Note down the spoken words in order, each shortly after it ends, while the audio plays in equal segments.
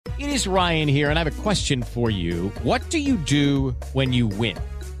It is Ryan here, and I have a question for you. What do you do when you win?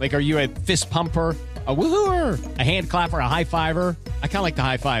 Like, are you a fist pumper, a woohooer, a hand clapper, a high fiver? I kind of like the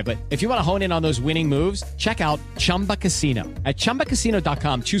high five, but if you want to hone in on those winning moves, check out Chumba Casino. At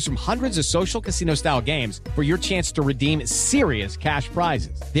ChumbaCasino.com, choose from hundreds of social casino-style games for your chance to redeem serious cash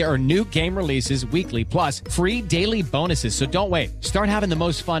prizes. There are new game releases weekly, plus free daily bonuses. So don't wait. Start having the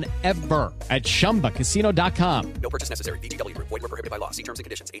most fun ever at ChumbaCasino.com. No purchase necessary. VGW Group. Void where prohibited by law. See terms and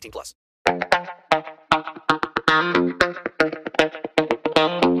conditions. 18 plus.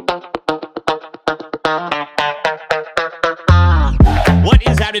 What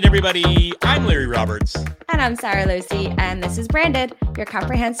is happening, everybody? I'm Larry Roberts. And I'm Sara Lucy, and this is Branded, your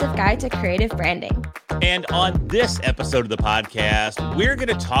comprehensive guide to creative branding. And on this episode of the podcast, we're going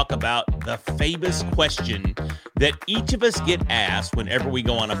to talk about the famous question that each of us get asked whenever we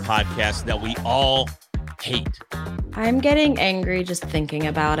go on a podcast that we all hate. I'm getting angry just thinking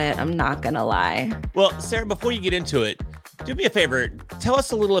about it. I'm not going to lie. Well, Sarah, before you get into it, do me a favor. Tell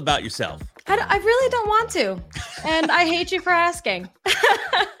us a little about yourself. I really don't want to, and I hate you for asking.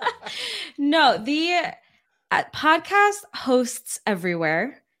 No, the podcast hosts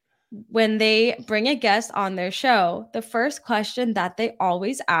everywhere, when they bring a guest on their show, the first question that they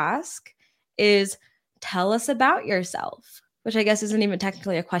always ask is, tell us about yourself, which I guess isn't even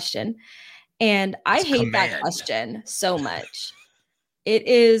technically a question. And I hate that question so much. It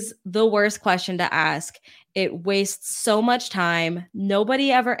is the worst question to ask. It wastes so much time.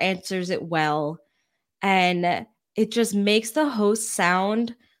 Nobody ever answers it well. And it just makes the host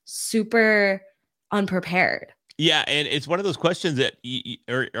sound super unprepared. Yeah, and it's one of those questions that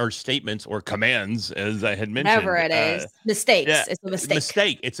are statements or commands, as I had mentioned. Whatever it is. Mistakes. Yeah, it's a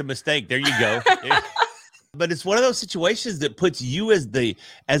mistake. It's a mistake. There you go. But it's one of those situations that puts you as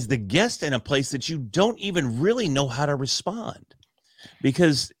the guest in a place that you don't even really know how to respond.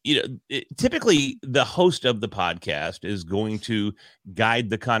 Because, typically the host of the podcast is going to guide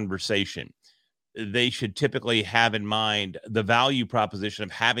the conversation. They should typically have in mind the value proposition of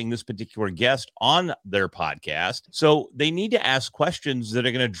having this particular guest on their podcast. So they need to ask questions that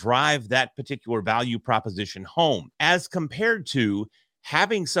are going to drive that particular value proposition home, as compared to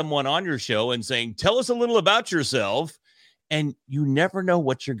having someone on your show and saying, tell us a little about yourself, and you never know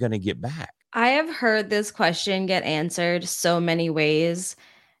what you're going to get back. I have heard this question get answered so many ways,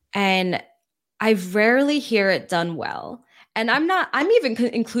 and I rarely hear it done well. And I'm even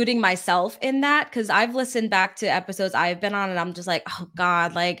including myself in that, because I've listened back to episodes I've been on and I'm just like, oh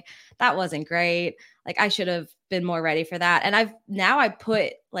God, like that wasn't great. Like I should have been more ready for that. And I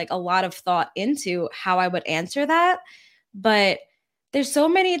put like a lot of thought into how I would answer that. But there's so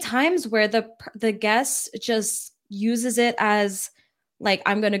many times where the guest just uses it as like,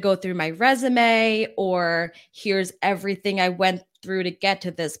 I'm going to go through my resume, or here's everything I went through to get to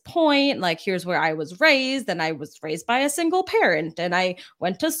this point. Like, here's where I was raised, and I was raised by a single parent, and I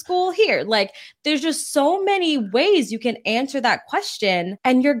went to school here. Like, there's just so many ways you can answer that question,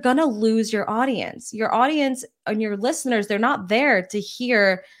 and you're going to lose your audience. Your audience and your listeners, they're not there to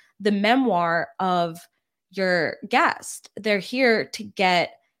hear the memoir of your guest. They're here to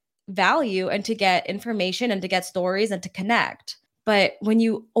get value and to get information and to get stories and to connect. But when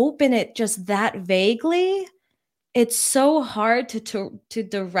you open it just that vaguely, it's so hard to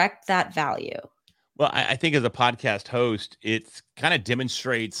direct that value. Well, I think as a podcast host, it kind of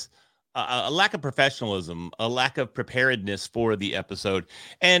demonstrates a lack of professionalism, a lack of preparedness for the episode.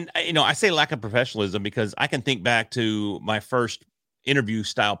 And, I say lack of professionalism because I can think back to my first interview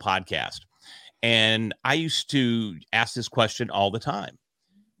style podcast. And I used to ask this question all the time,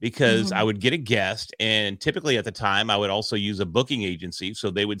 because I would get a guest, and typically at the time I would also use a booking agency.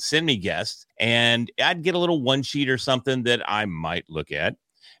 So they would send me guests, and I'd get a little one sheet or something that I might look at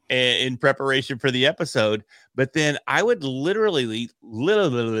in preparation for the episode. But then I would literally leave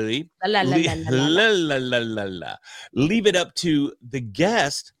it up to the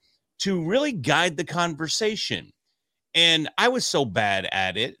guest to really guide the conversation. And I was so bad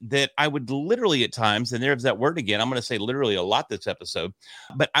at it that I would literally at times, and there's that word again, I'm going to say literally a lot this episode,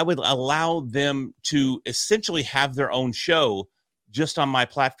 but I would allow them to essentially have their own show just on my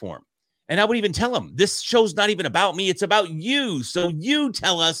platform. And I would even tell them, this show's not even about me, it's about you. So you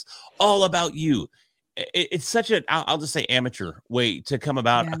tell us all about you. It's such I'll just say amateur way to come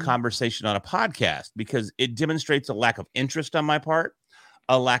about a conversation on a podcast, because it demonstrates a lack of interest on my part,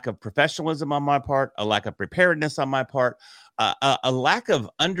 a lack of professionalism on my part, a lack of preparedness on my part, a lack of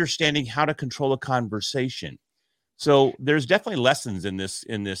understanding how to control a conversation. So there's definitely lessons in this,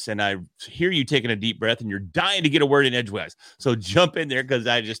 and I hear you taking a deep breath and you're dying to get a word in edgewise. So jump in there, because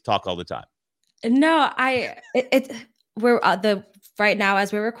I just talk all the time. No, we're the right now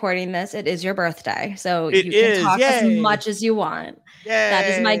as we're recording this, it is your birthday. So It you can is. talk as Yay. much as you want. That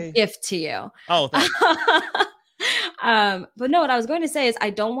is my Yay. gift to you. Oh, thanks. But no, what I was going to say is I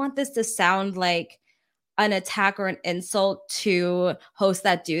don't want this to sound like an attack or an insult to hosts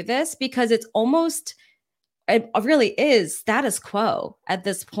that do this, because it really is status quo at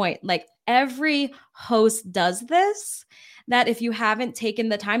this point. Like every host does this, that if you haven't taken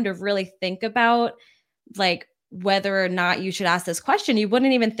the time to really think about like whether or not you should ask this question, you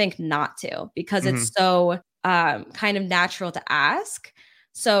wouldn't even think not to, because Mhm. it's so kind of natural to ask.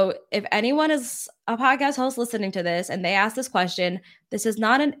 So if anyone is a podcast host listening to this and they ask this question, this is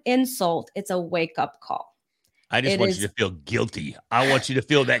not an insult. It's a wake up call. I just It want is you to feel guilty. I want you to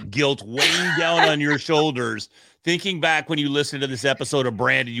feel that guilt weighing down on your shoulders. Thinking back when you listened to this episode of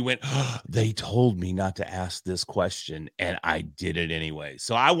Brandon, you went, oh, they told me not to ask this question, and I did it anyway.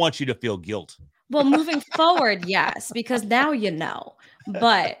 So I want you to feel guilt. well, moving forward, yes, because now you know.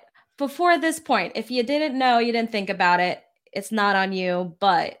 But before this point, if you didn't know, you didn't think about it, it's not on you,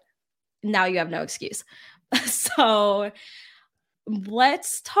 but now you have no excuse. So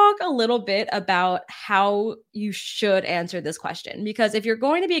let's talk a little bit about how you should answer this question. Because if you're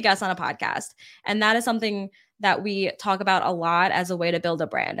going to be a guest on a podcast, and that is something that we talk about a lot as a way to build a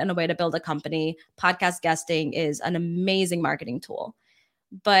brand and a way to build a company, podcast guesting is an amazing marketing tool.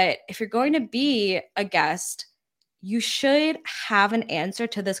 But if you're going to be a guest, you should have an answer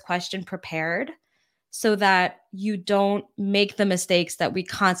to this question prepared so that you don't make the mistakes that we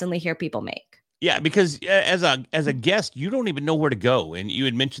constantly hear people make. Yeah, because as a guest, you don't even know where to go. And you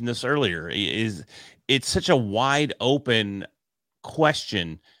had mentioned this earlier, is it's such a wide open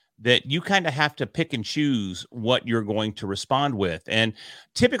question that you kind of have to pick and choose what you're going to respond with. And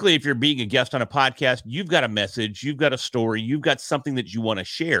typically, if you're being a guest on a podcast, you've got a message, you've got a story, you've got something that you want to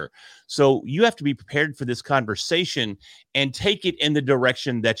share. So you have to be prepared for this conversation and take it in the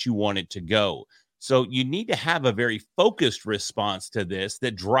direction that you want it to go. So you need to have a very focused response to this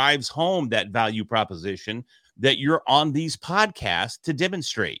that drives home that value proposition that you're on these podcasts to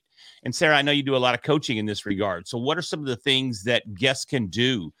demonstrate. And Sarah, I know you do a lot of coaching in this regard. So what are some of the things that guests can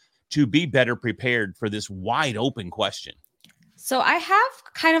do to be better prepared for this wide open question? So I have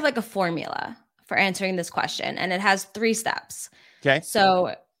kind of like a formula for answering this question, and it has 3 steps. Okay.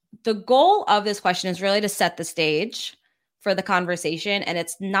 So the goal of this question is really to set the stage for the conversation, and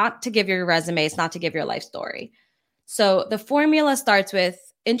it's not to give your resume, it's not to give your life story. So the formula starts with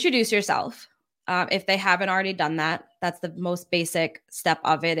introduce yourself. If they haven't already done that, that's the most basic step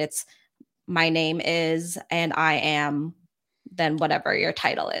of it. It's my name is, and I am, then whatever your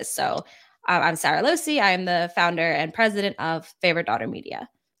title is. So I'm Sara Losi. I am the founder and president of Favorite Daughter Media.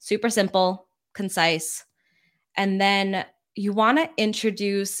 Super simple, concise. And then you want to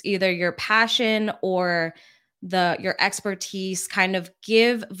introduce either your passion or your expertise, kind of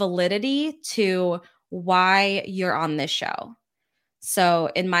give validity to why you're on this show. So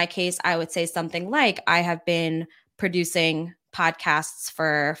in my case, I would say something like, I have been producing podcasts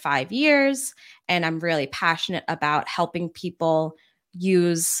for 5 years, and I'm really passionate about helping people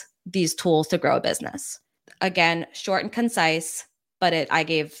use these tools to grow a business. Again, short and concise, but I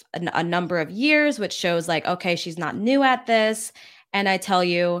gave a number of years, which shows like, okay, she's not new at this. And I tell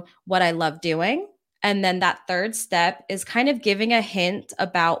you what I love doing. And then that 3rd step is kind of giving a hint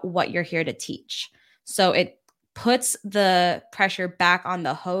about what you're here to teach. So it puts the pressure back on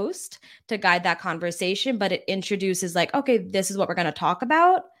the host to guide that conversation, but it introduces like, okay, this is what we're going to talk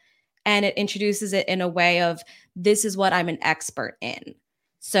about. And it introduces it in a way of, this is what I'm an expert in.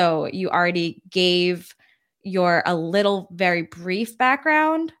 So you already gave a little very brief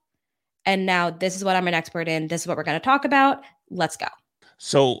background. And now this is what I'm an expert in. This is what we're going to talk about. Let's go.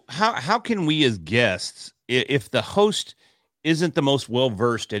 So how can we as guests, if the host isn't the most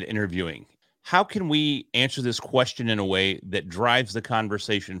well-versed at interviewing, how can we answer this question in a way that drives the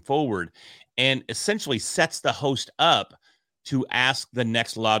conversation forward and essentially sets the host up to ask the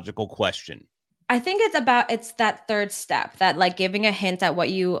next logical question? I think it's that 3rd step, that like giving a hint at what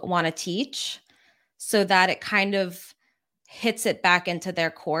you want to teach so that it kind of hits it back into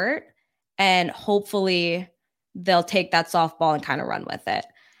their court, and hopefully they'll take that softball and kind of run with it.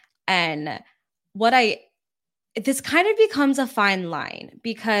 And this kind of becomes a fine line,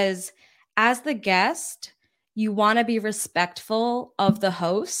 because as the guest, you want to be respectful of the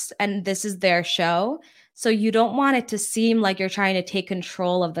host, and this is their show. So you don't want it to seem like you're trying to take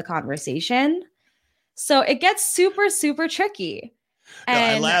control of the conversation. So it gets super, super tricky. No, I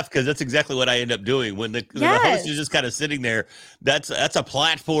And laugh because that's exactly what I end up doing when the host is just kind of sitting there. That's a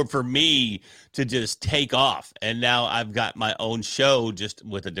platform for me to just take off. And now I've got my own show just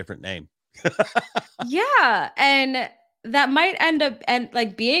with a different name. yeah. And that might end up and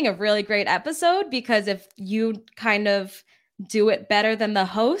like being a really great episode, because if you kind of do it better than the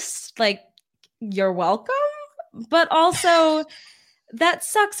host, like, you're welcome. But also that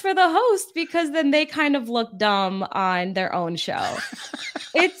sucks for the host, because then they kind of look dumb on their own show.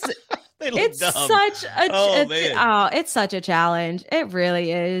 It's They look it's dumb. such a Oh, man. it's such a challenge. It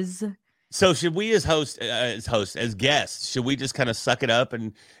really is. So should we as as guests, should we just kind of suck it up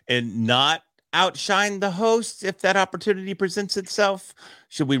and not outshine the host if that opportunity presents itself?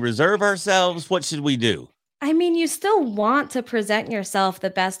 Should we reserve ourselves? What should we do? I mean, you still want to present yourself the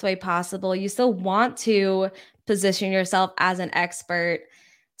best way possible. You still want to position yourself as an expert.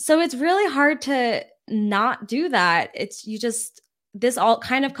 So it's really hard to not do that. This all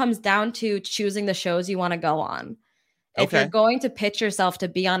kind of comes down to choosing the shows you want to go on. If you're Okay. going to pitch yourself to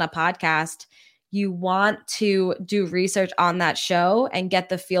be on a podcast, you want to do research on that show and get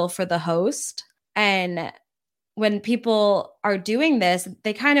the feel for the host. And when people are doing this,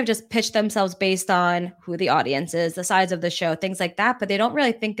 they kind of just pitch themselves based on who the audience is, the size of the show, things like that, but they don't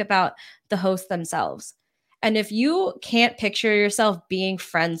really think about the host themselves. And if you can't picture yourself being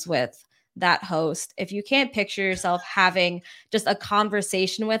friends with that host, if you can't picture yourself having just a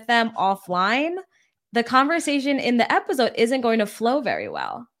conversation with them offline, the conversation in the episode isn't going to flow very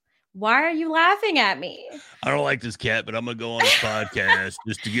well. Why are you laughing at me? I don't like this cat, but I'm gonna go on a podcast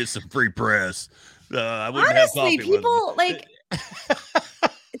just to get some free press. I wouldn't have Honestly, coffee with people like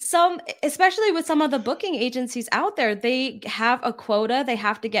especially with some of the booking agencies out there, they have a quota. They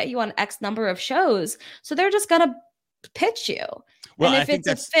have to get you on X number of shows. So they're just going to pitch you. Well, And I if think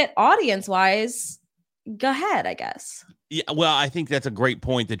it's a fit audience wise, go ahead, I guess. Yeah, well, I think that's a great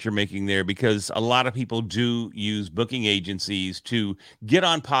point that you're making there, because a lot of people do use booking agencies to get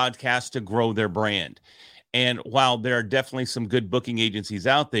on podcasts to grow their brand. And while there are definitely some good booking agencies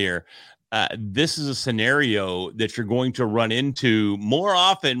out there, this is a scenario that you're going to run into more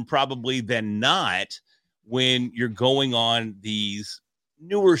often, probably than not, when you're going on these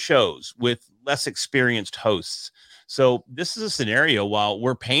newer shows with less experienced hosts. So this is a scenario, while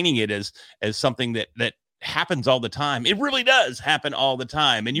we're painting it as something that happens all the time, it really does happen all the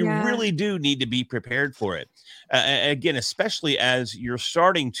time, and you really do need to be prepared for it. Again, especially as you're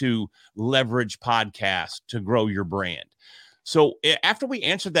starting to leverage podcasts to grow your brand. So after we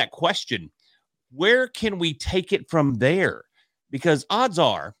answered that question, where can we take it from there? Because odds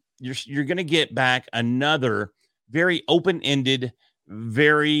are you're going to get back another very open-ended,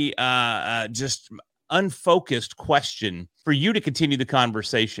 very just unfocused question for you to continue the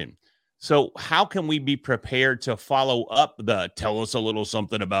conversation. So how can we be prepared to follow up the tell us a little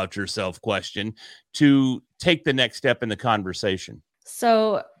something about yourself question to take the next step in the conversation?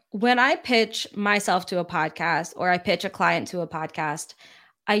 So when I pitch myself to a podcast, or I pitch a client to a podcast,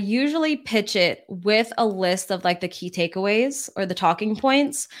 I usually pitch it with a list of like the key takeaways or the talking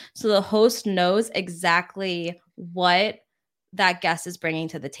points, so the host knows exactly what that guest is bringing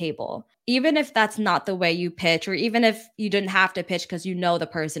to the table. Even if that's not the way you pitch, or even if you didn't have to pitch because you know the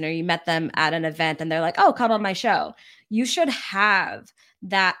person or you met them at an event and they're like, oh, come on my show. You should have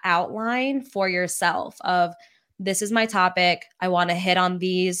that outline for yourself of, this is my topic. I want to hit on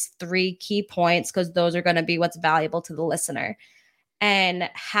these 3 key points because those are going to be what's valuable to the listener. And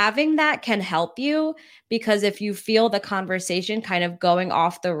having that can help you, because if you feel the conversation kind of going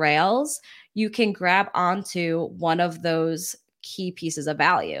off the rails, you can grab onto one of those key pieces of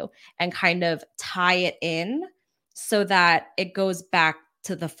value and kind of tie it in so that it goes back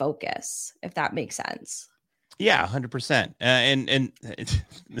to the focus, if that makes sense. Yeah, 100%. And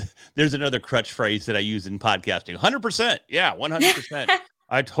there's another crutch phrase that I use in podcasting. 100%. Yeah, 100%.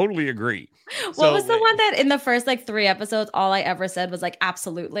 I totally agree. What was the one that in the first like 3 episodes, all I ever said was like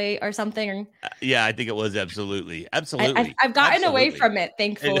absolutely or something? Yeah, I think it was absolutely. Absolutely. I've gotten away from it,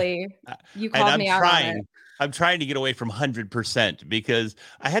 thankfully. You called me out on it. I'm trying to get away from 100%, because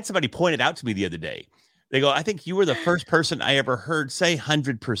I had somebody point it out to me the other day. They go, I think you were the first person I ever heard say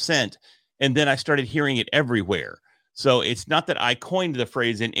 100%. And then I started hearing it everywhere. So it's not that I coined the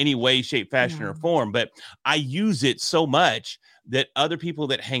phrase in any way, shape, fashion, or form, but I use it so much that other people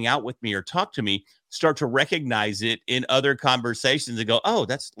that hang out with me or talk to me start to recognize it in other conversations and go, oh,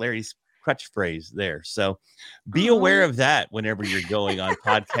 that's Larry's crutch phrase there. So be aware of that whenever you're going on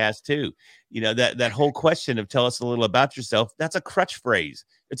podcasts too. You know, that whole question of tell us a little about yourself, that's a crutch phrase.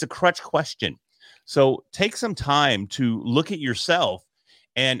 It's a crutch question. So take some time to look at yourself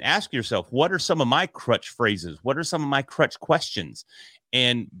and ask yourself, what are some of my crutch phrases? What are some of my crutch questions?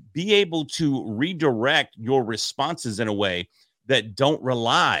 And be able to redirect your responses in a way that don't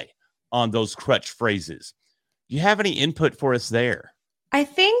rely on those crutch phrases. Do you have any input for us there? I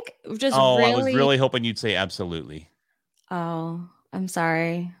think just I was really hoping you'd say absolutely. Oh, I'm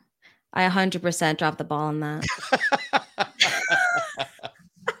sorry. I 100% dropped the ball on that.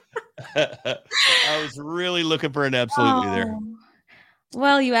 I was really looking for an absolutely there. Oh,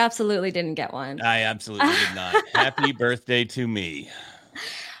 well, you absolutely didn't get one. I absolutely did not. Happy birthday to me.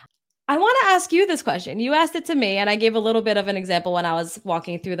 I want to ask you this question. You asked it to me, and I gave a little bit of an example when I was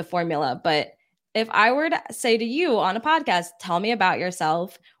walking through the formula. But if I were to say to you on a podcast, tell me about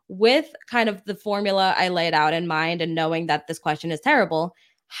yourself with kind of the formula I laid out in mind and knowing that this question is terrible,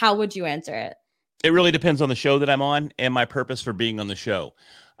 how would you answer it? It really depends on the show that I'm on and my purpose for being on the show.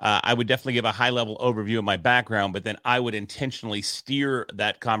 I would definitely give a high level overview of my background, but then I would intentionally steer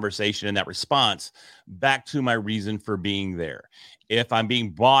that conversation and that response back to my reason for being there. If I'm being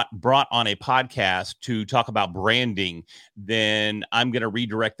brought on a podcast to talk about branding, then I'm going to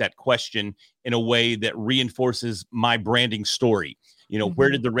redirect that question in a way that reinforces my branding story. Where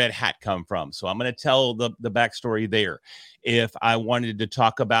did the red hat come from? So I'm going to tell the backstory there. If I wanted to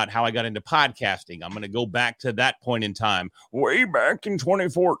talk about how I got into podcasting, I'm going to go back to that point in time, way back in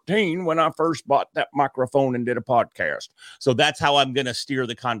 2014 when I first bought that microphone and did a podcast. So that's how I'm going to steer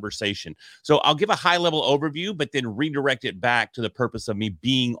the conversation. So I'll give a high level overview, but then redirect it back to the purpose of me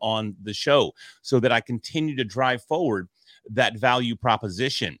being on the show so that I continue to drive forward that value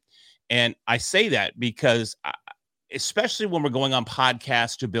proposition. And I say that because especially when we're going on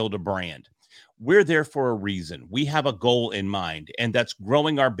podcasts to build a brand, we're there for a reason. We have a goal in mind, and that's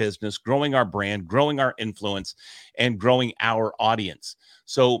growing our business, growing our brand, growing our influence, and growing our audience.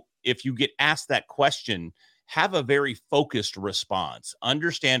 So if you get asked that question, have a very focused response.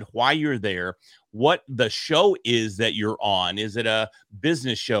 Understand why you're there, what the show is that you're on. Is it a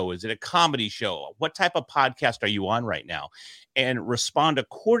business show? Is it a comedy show? What type of podcast are you on right now? And respond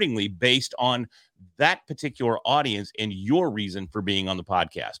accordingly based on that particular audience and your reason for being on the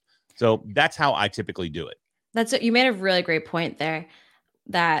podcast. So that's how I typically do it. You made a really great point there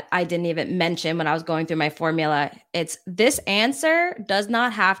that I didn't even mention when I was going through my formula. It's this answer does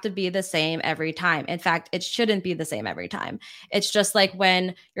not have to be the same every time. In fact, it shouldn't be the same every time. It's just like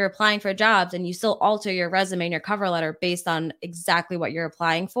when you're applying for jobs and you still alter your resume and your cover letter based on exactly what you're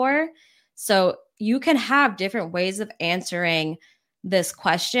applying for. So you can have different ways of answering this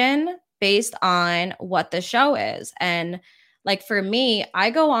question based on what the show is. And like for me,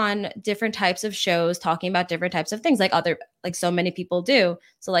 I go on different types of shows talking about different types of things like so many people do.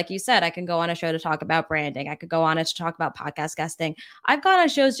 So like you said, I can go on a show to talk about branding. I could go on it to talk about podcast guesting. I've gone on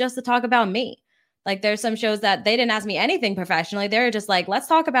shows just to talk about me. Like there's some shows that they didn't ask me anything professionally. They're just like, let's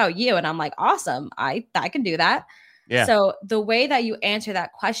talk about you. And I'm like, awesome. I can do that. Yeah. So the way that you answer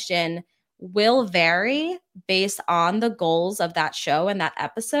that question will vary based on the goals of that show and that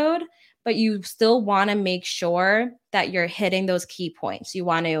episode. But you still want to make sure that you're hitting those key points. You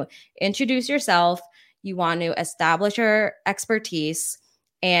want to introduce yourself, you want to establish your expertise,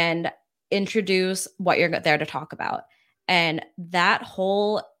 and introduce what you're there to talk about. And that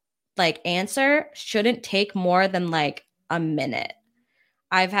whole answer shouldn't take more than a minute.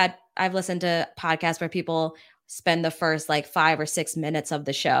 I've listened to podcasts where people spend the first 5 or 6 minutes of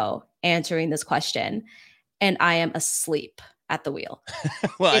the show answering this question, and I am asleep at the wheel.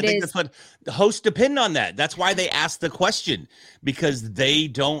 Well, I think that's what the hosts depend on that. That's why they ask the question, because they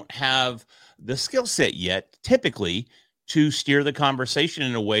don't have the skill set yet, typically, to steer the conversation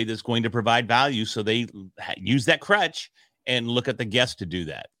in a way that's going to provide value. So they use that crutch and look at the guest to do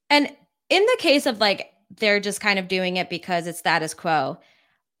that. And in the case of they're just kind of doing it because it's status quo,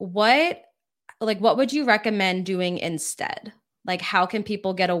 what would you recommend doing instead? How can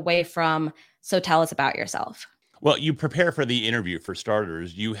people get away from, so tell us about yourself? Well, you prepare for the interview, for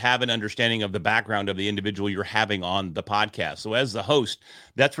starters. You have an understanding of the background of the individual you're having on the podcast. So as the host,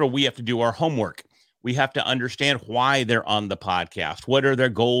 that's where we have to do our homework. We have to understand why they're on the podcast. What are their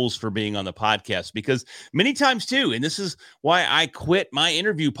goals for being on the podcast? Because many times too, and this is why I quit my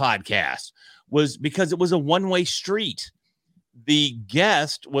interview podcast, was because it was a one-way street. The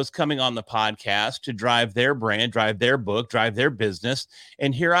guest was coming on the podcast to drive their brand, drive their book, drive their business.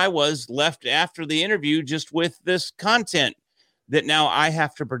 And here I was left after the interview just with this content that now I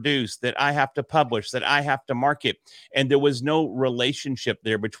have to produce, that I have to publish, that I have to market. And there was no relationship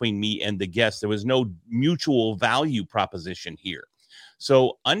there between me and the guest. There was no mutual value proposition here.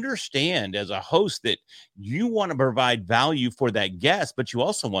 So understand as a host that you want to provide value for that guest, but you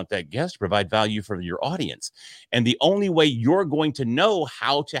also want that guest to provide value for your audience. And the only way you're going to know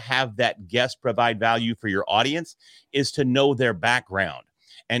how to have that guest provide value for your audience is to know their background.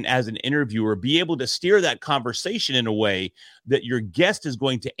 And as an interviewer, be able to steer that conversation in a way that your guest is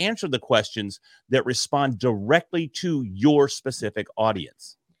going to answer the questions that respond directly to your specific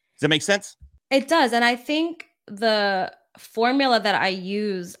audience. Does that make sense? It does. And I think the formula that I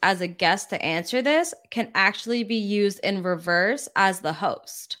use as a guest to answer this can actually be used in reverse as the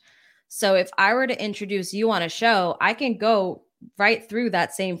host. So if I were to introduce you on a show, I can go right through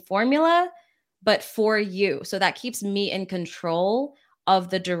that same formula, but for you. So that keeps me in control of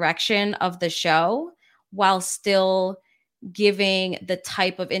the direction of the show while still giving the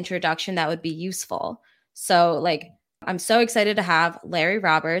type of introduction that would be useful. So like, I'm so excited to have Larry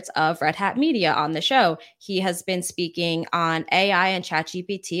Roberts of Red Hat Media on the show. He has been speaking on AI and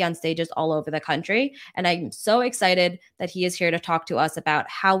ChatGPT on stages all over the country. And I'm so excited that he is here to talk to us about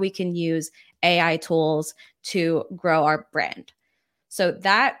how we can use AI tools to grow our brand. So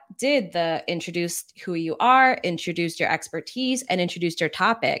that did the introduce who you are, introduced your expertise, and introduced your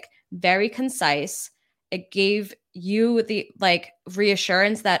topic. Very concise. It gave you the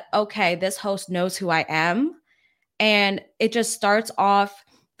reassurance that, okay, this host knows who I am. And it just starts off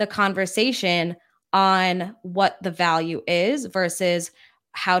the conversation on what the value is versus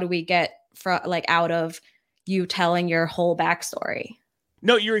how do we get out of you telling your whole backstory.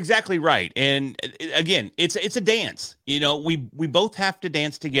 No, you're exactly right. And again, it's a dance. You know, we both have to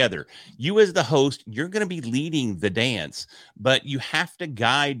dance together. You as the host, you're going to be leading the dance, but you have to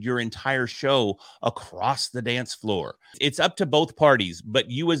guide your entire show across the dance floor. It's up to both parties, but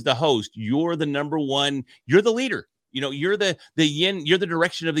you as the host, you're the number one, you're the leader. You know, you're the yin, you're the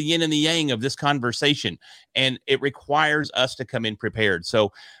direction of the yin and the yang of this conversation. And it requires us to come in prepared.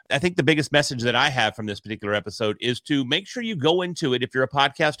 So I think the biggest message that I have from this particular episode is to make sure you go into it. If you're a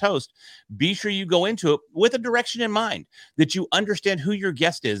podcast host, be sure you go into it with a direction in mind, that you understand who your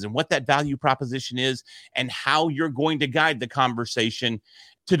guest is and what that value proposition is and how you're going to guide the conversation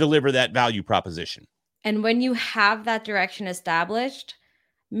to deliver that value proposition. And when you have that direction established,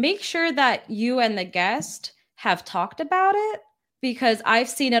 make sure that you and the guest have talked about it, because I've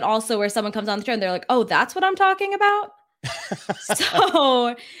seen it also where someone comes on the show and they're like, oh, that's what I'm talking about.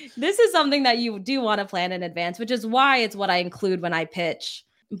 So this is something that you do want to plan in advance, which is why it's what I include when I pitch.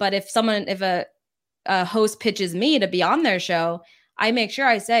 But if a host pitches me to be on their show, I make sure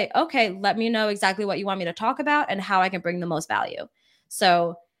I say, okay, let me know exactly what you want me to talk about and how I can bring the most value.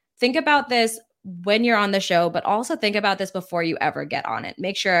 So think about this when you're on the show, but also think about this before you ever get on it.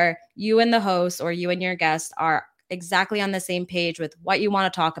 Make sure you and the host or you and your guest are exactly on the same page with what you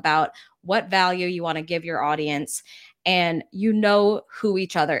want to talk about, what value you want to give your audience, and you know who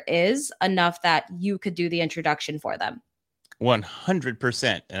each other is enough that you could do the introduction for them.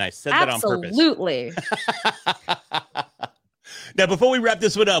 100%. And I said that on purpose. Absolutely. Now, before we wrap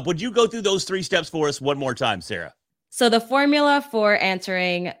this one up, would you go through those 3 steps for us one more time, Sarah? So the formula for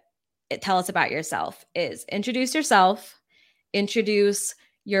answering tell us about yourself is introduce yourself, introduce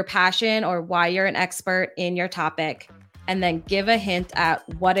your passion or why you're an expert in your topic, and then give a hint at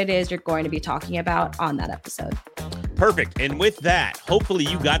what it is you're going to be talking about on that episode. Perfect. And with that, hopefully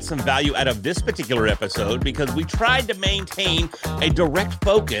you got some value out of this particular episode, because we tried to maintain a direct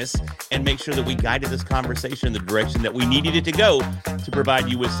focus and make sure that we guided this conversation in the direction that we needed it to go to provide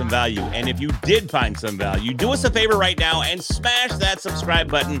you with some value. And if you did find some value, do us a favor right now and smash that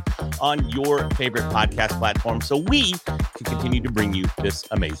subscribe button on your favorite podcast platform so we can continue to bring you this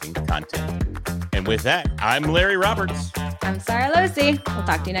amazing content. And with that, I'm Larry Roberts. I'm Sara Losi. We'll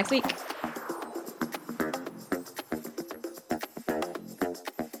talk to you next week.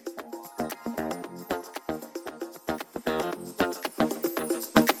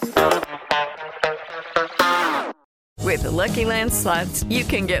 With the Lucky Land Slots, you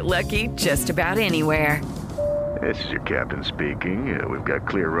can get lucky just about anywhere. This is your captain speaking. We've got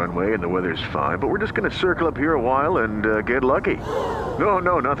clear runway and the weather's fine, but we're just going to circle up here a while and get lucky.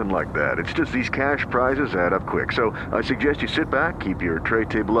 No, nothing like that. It's just these cash prizes add up quick. So I suggest you sit back, keep your tray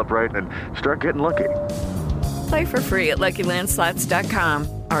table upright, and start getting lucky. Play for free at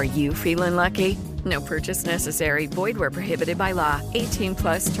LuckyLandSlots.com. Are you feeling lucky? No purchase necessary. Void where prohibited by law.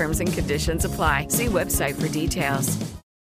 18+ terms and conditions apply. See website for details.